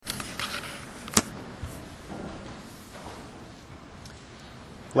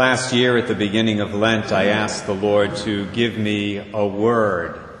Last year at the beginning of Lent, I asked the Lord to give me a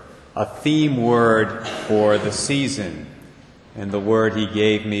word, a theme word for the season. And the word He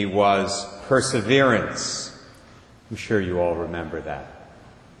gave me was perseverance. I'm sure you all remember that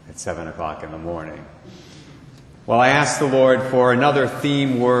at 7 o'clock in the morning. Well, I asked the Lord for another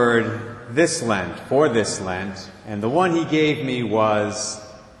theme word for this Lent, and the one He gave me was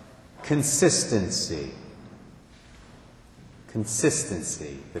consistency.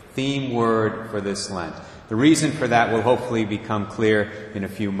 Consistency, the theme word for this Lent. The reason for that will hopefully become clear in a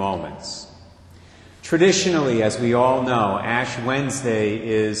few moments. Traditionally, as we all know, Ash Wednesday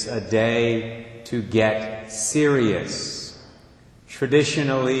is a day to get serious.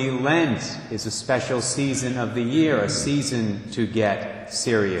 Traditionally, Lent is a special season of the year, a season to get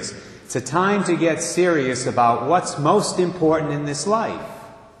serious. It's a time to get serious about what's most important in this life.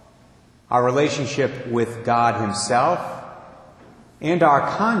 Our relationship with God Himself, and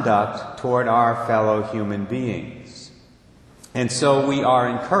our conduct toward our fellow human beings. And so we are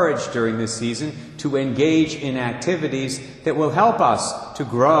encouraged during this season to engage in activities that will help us to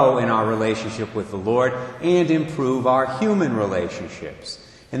grow in our relationship with the Lord and improve our human relationships.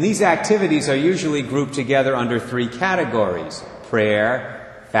 And these activities are usually grouped together under three categories: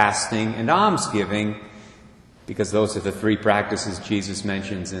 prayer, fasting, and almsgiving, because those are the three practices Jesus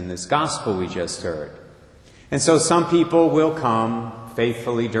mentions in this gospel we just heard. And so some people will come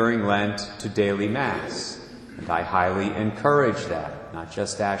faithfully during Lent to daily Mass. And I highly encourage that, not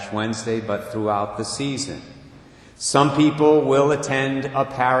just Ash Wednesday, but throughout the season. Some people will attend a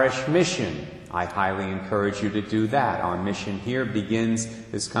parish mission. I highly encourage you to do that. Our mission here begins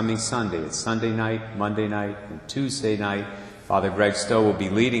this coming Sunday. It's Sunday night, Monday night, and Tuesday night. Father Greg Stowe will be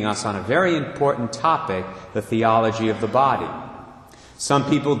leading us on a very important topic, the theology of the body. Some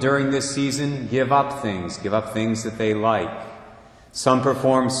people during this season give up things that they like. Some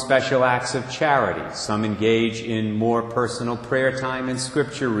perform special acts of charity. Some engage in more personal prayer time and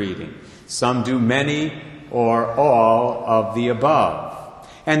scripture reading. Some do many or all of the above.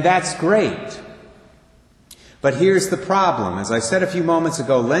 And that's great. But here's the problem. As I said a few moments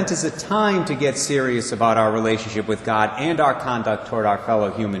ago, Lent is a time to get serious about our relationship with God and our conduct toward our fellow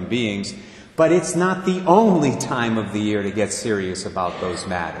human beings. But it's not the only time of the year to get serious about those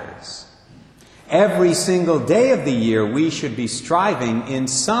matters. Every single day of the year, we should be striving in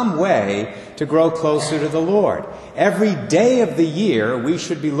some way to grow closer to the Lord. Every day of the year, we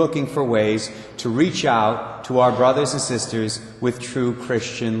should be looking for ways to reach out to our brothers and sisters with true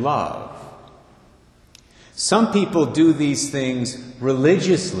Christian love. Some people do these things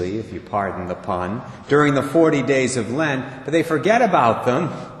religiously, if you pardon the pun, during the 40 days of Lent, but they forget about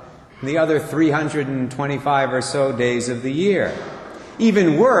them the other 325 or so days of the year.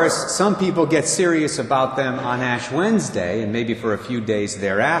 Even worse, some people get serious about them on Ash Wednesday and maybe for a few days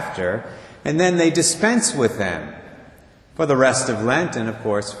thereafter, and then they dispense with them for the rest of Lent and, of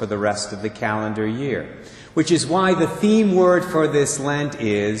course, for the rest of the calendar year. Which is why the theme word for this Lent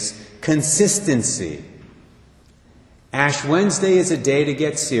is consistency. Ash Wednesday is a day to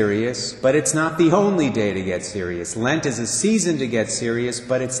get serious, but it's not the only day to get serious. Lent is a season to get serious,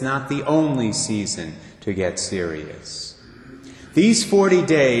 but it's not the only season to get serious. These 40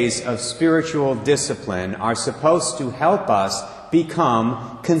 days of spiritual discipline are supposed to help us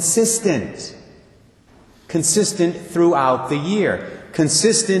become consistent. Consistent throughout the year.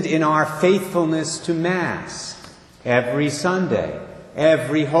 Consistent in our faithfulness to Mass every Sunday,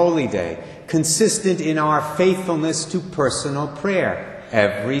 every holy day. Consistent in our faithfulness to personal prayer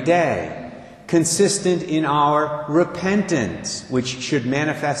every day. Consistent in our repentance, which should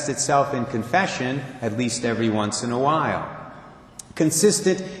manifest itself in confession at least every once in a while.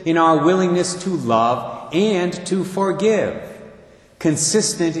 Consistent in our willingness to love and to forgive.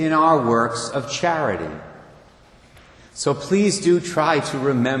 Consistent in our works of charity. So please do try to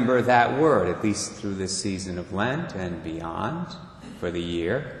remember that word, at least through this season of Lent and beyond for the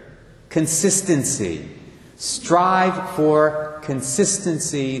year. Consistency. Strive for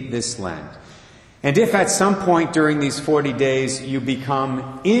consistency this Lent. And if at some point during these 40 days you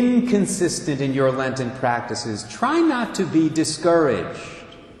become inconsistent in your Lenten practices, try not to be discouraged.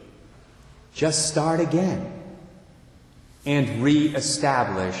 Just start again and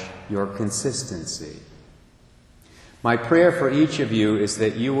re-establish your consistency. My prayer for each of you is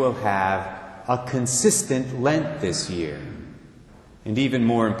that you will have a consistent Lent this year. And even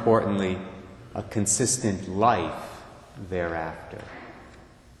more importantly, a consistent life thereafter.